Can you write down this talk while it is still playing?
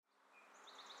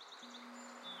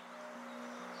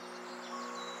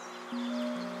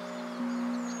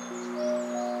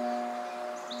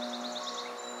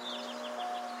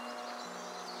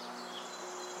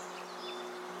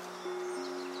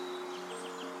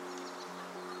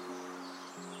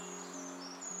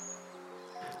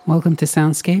Welcome to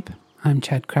Soundscape. I'm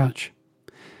Chad Crouch.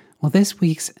 Well, this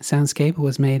week's Soundscape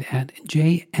was made at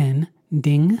J.N.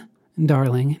 Ding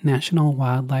Darling National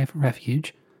Wildlife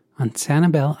Refuge on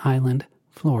Sanibel Island,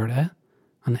 Florida,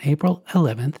 on April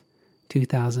 11th,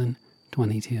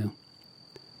 2022.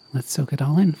 Let's soak it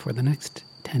all in for the next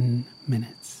 10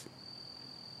 minutes.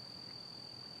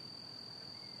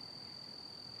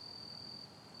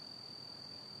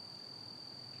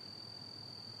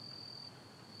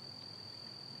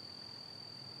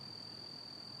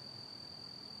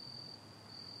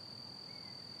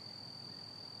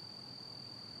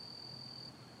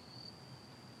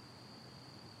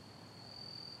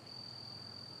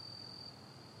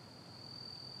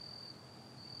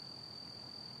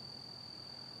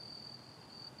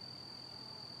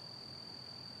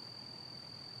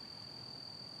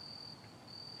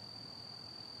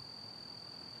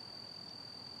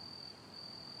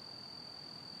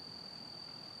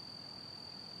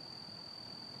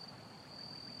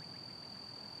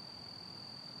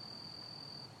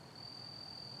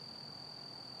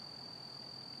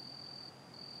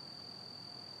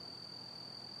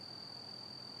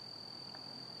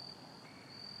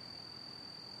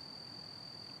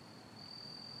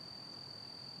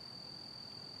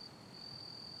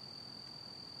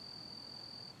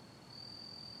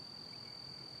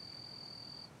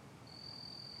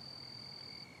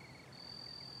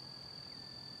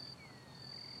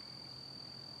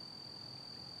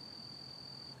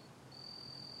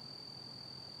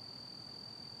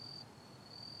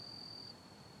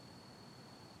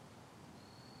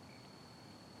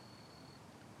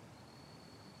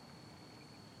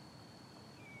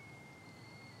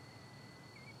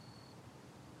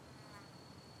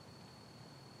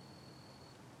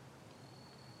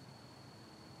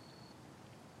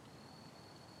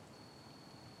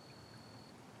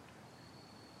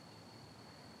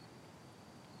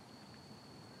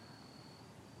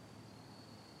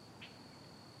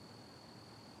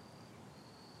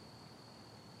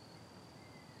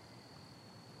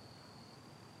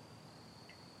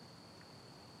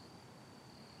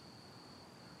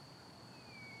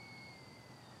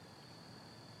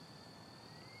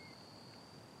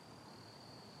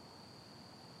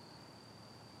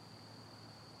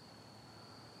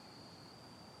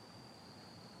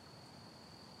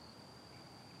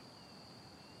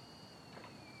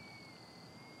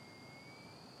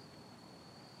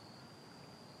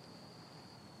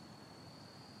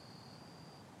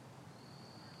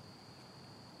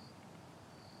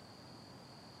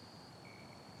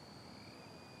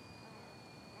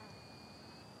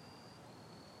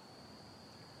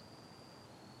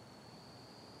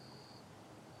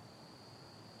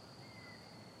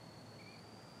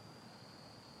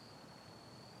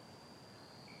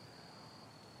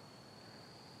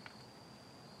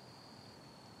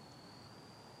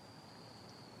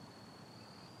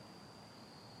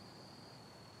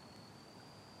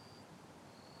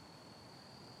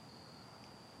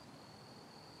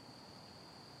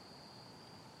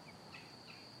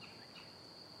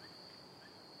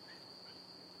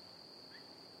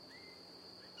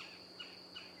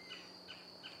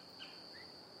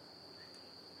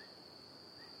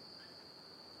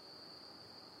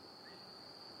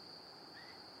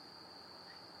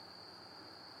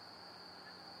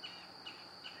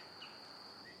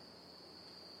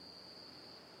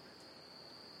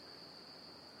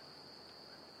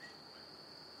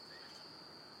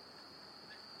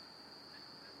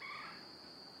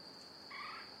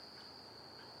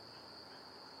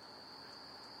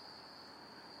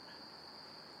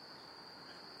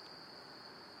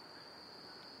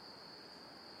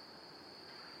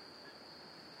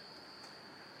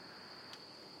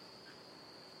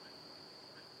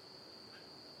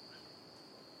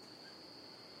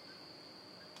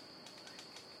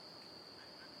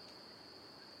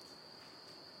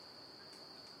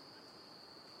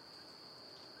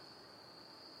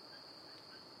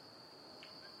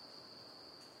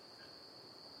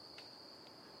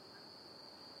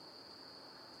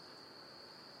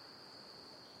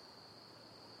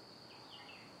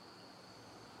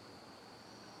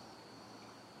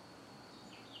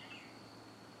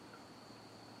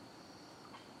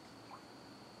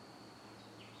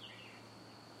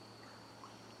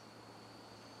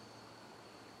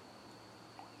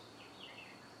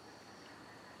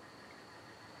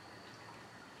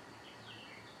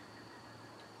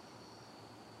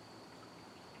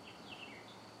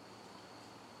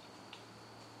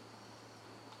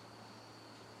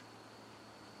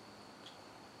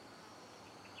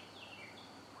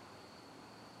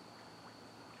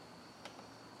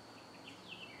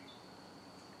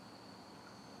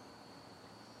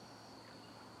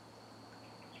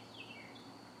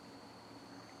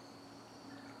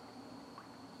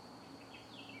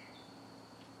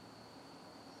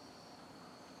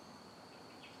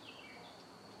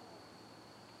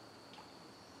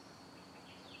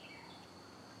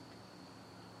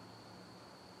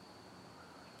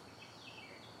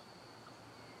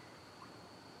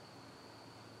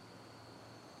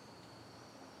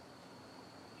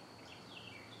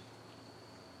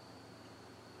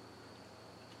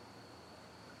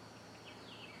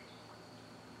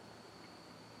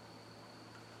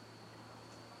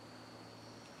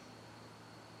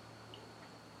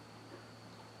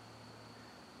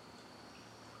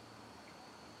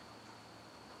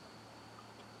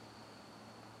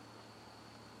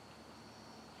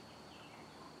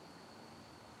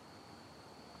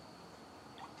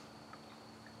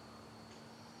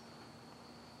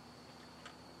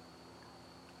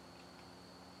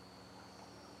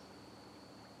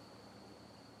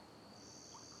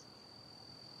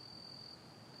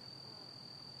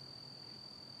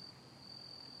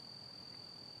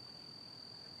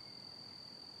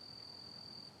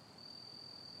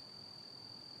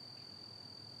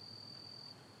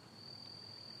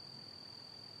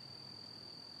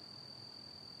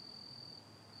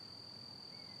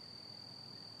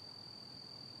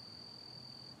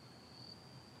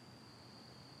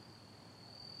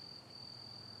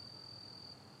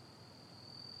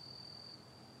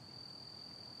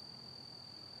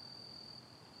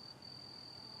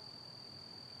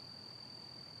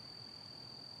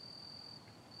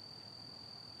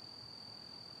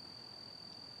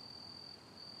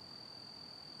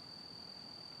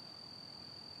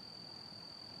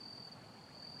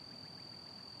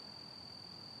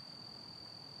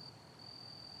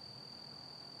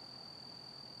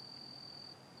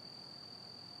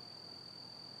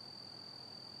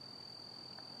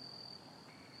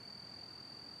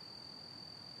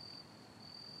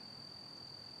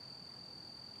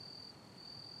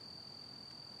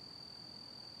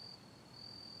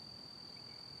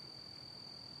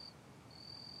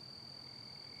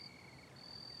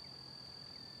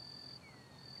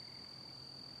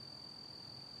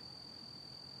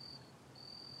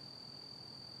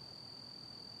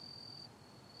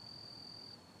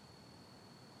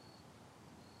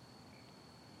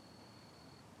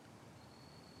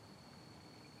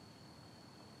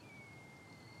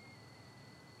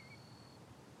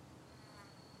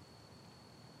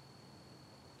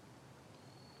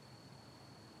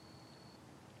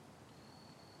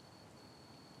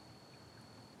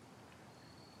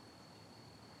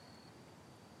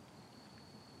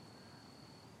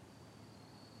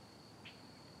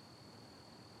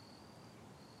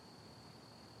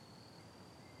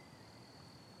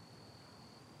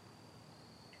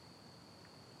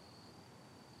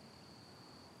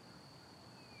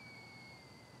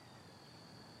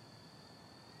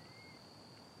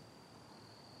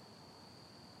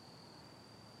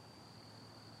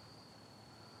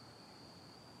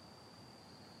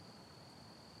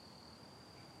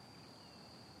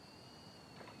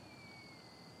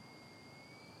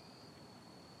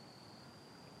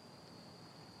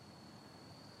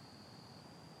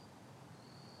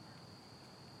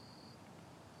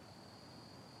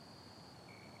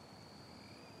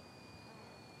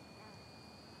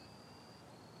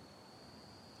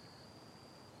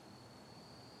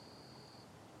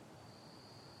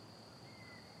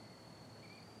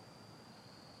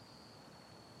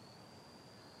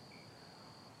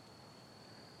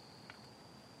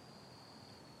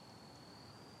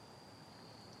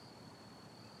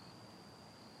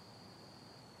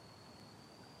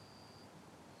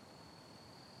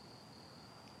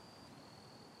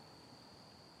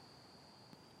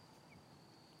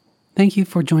 Thank you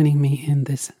for joining me in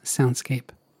this soundscape.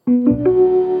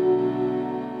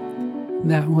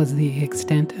 That was the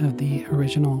extent of the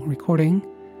original recording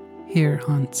here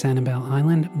on Sanibel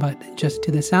Island, but just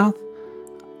to the south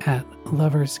at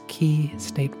Lover's Key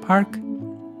State Park,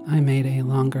 I made a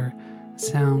longer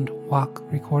sound walk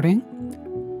recording,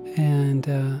 and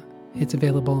it's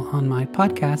available on my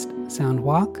podcast, Sound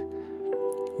Walk,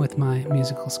 with my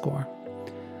musical score.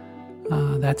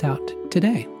 That's out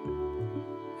today.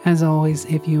 As always,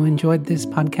 if you enjoyed this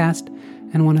podcast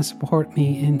and want to support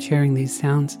me in sharing these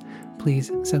sounds,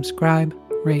 please subscribe,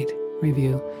 rate,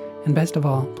 review, and best of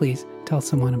all, please tell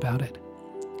someone about it.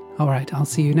 All right, I'll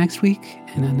see you next week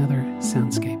in another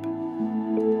soundscape.